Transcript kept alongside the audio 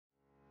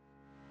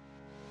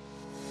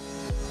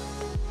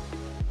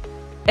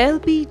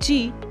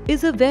LPG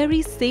is a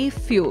very safe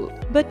fuel,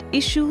 but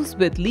issues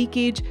with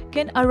leakage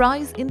can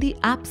arise in the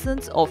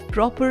absence of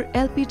proper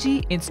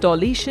LPG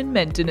installation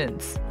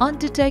maintenance.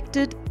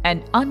 Undetected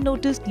and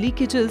unnoticed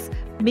leakages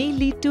may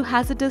lead to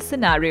hazardous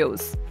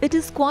scenarios. It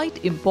is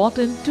quite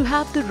important to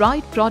have the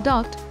right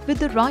product with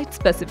the right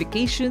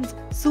specifications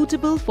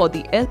suitable for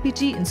the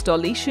LPG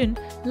installation,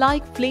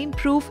 like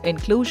flame-proof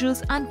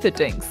enclosures and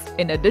fittings.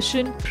 In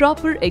addition,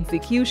 proper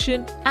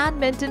execution and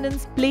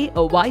maintenance play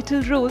a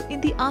vital role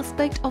in the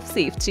aspect of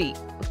safety.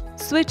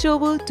 Switch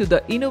over to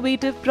the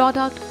innovative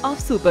product of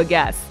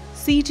Supergas,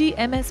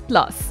 CGMS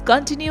Plus,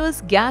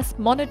 Continuous Gas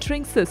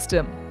Monitoring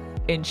System.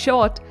 In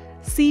short,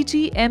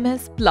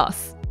 CGMS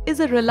Plus is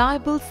a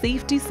reliable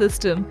safety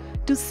system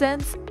to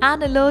sense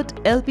and alert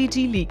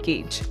LPG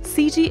leakage.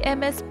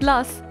 CGMS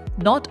Plus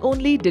not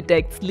only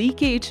detects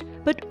leakage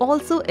but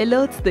also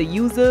alerts the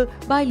user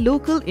by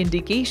local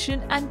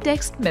indication and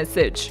text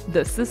message.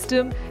 The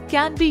system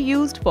can be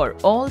used for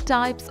all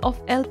types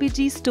of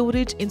LPG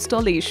storage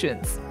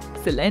installations,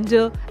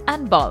 cylinder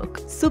and bulk.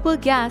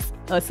 Supergas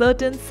are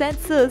certain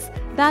sensors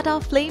that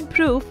are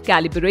flame-proof,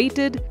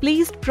 calibrated,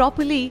 placed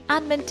properly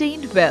and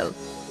maintained well.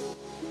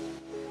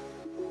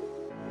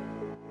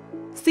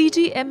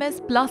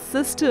 CGMS Plus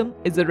system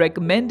is a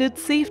recommended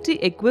safety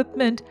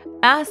equipment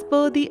as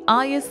per the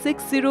IS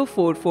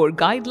 6044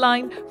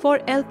 guideline for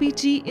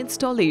LPG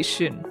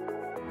installation.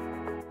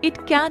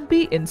 It can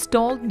be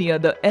installed near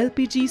the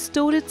LPG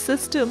storage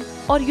system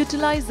or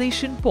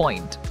utilization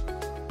point.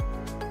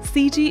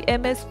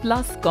 CGMS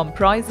Plus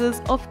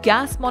comprises of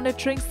gas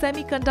monitoring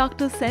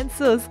semiconductor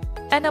sensors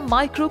and a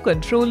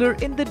microcontroller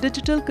in the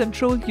digital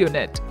control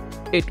unit.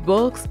 It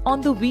works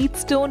on the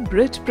Wheatstone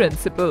bridge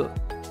principle.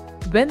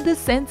 When the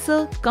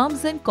sensor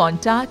comes in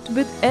contact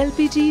with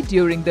LPG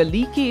during the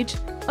leakage,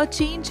 a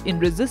change in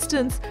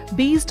resistance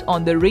based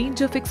on the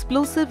range of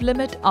explosive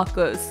limit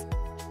occurs.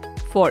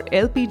 For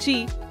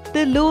LPG,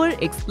 the lower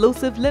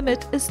explosive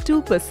limit is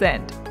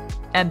 2%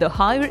 and the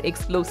higher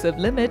explosive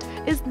limit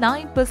is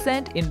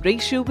 9% in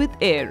ratio with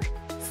air.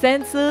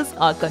 Sensors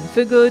are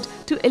configured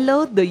to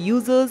alert the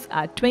users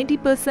at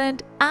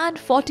 20% and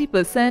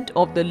 40%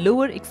 of the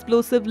lower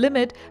explosive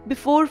limit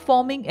before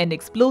forming an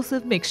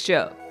explosive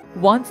mixture.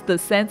 Once the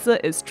sensor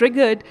is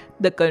triggered,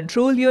 the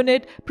control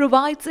unit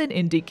provides an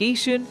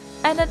indication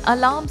and an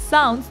alarm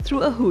sounds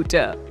through a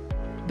hooter.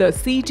 The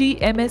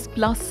CGMS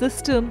Plus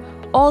system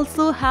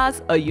also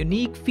has a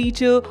unique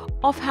feature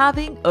of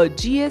having a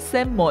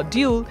GSM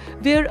module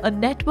where a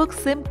network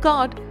SIM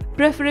card,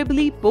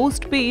 preferably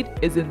postpaid,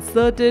 is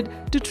inserted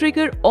to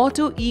trigger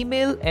auto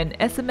email and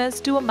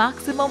SMS to a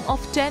maximum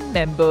of 10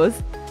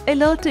 members,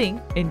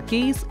 alerting in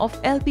case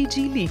of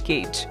LPG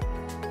leakage.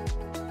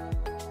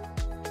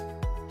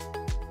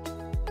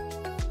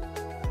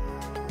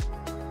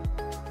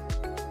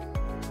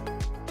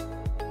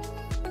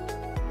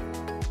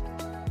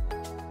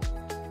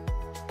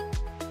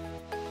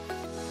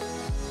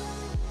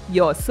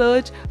 Your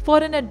search for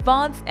an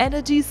advanced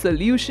energy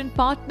solution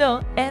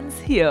partner ends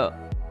here.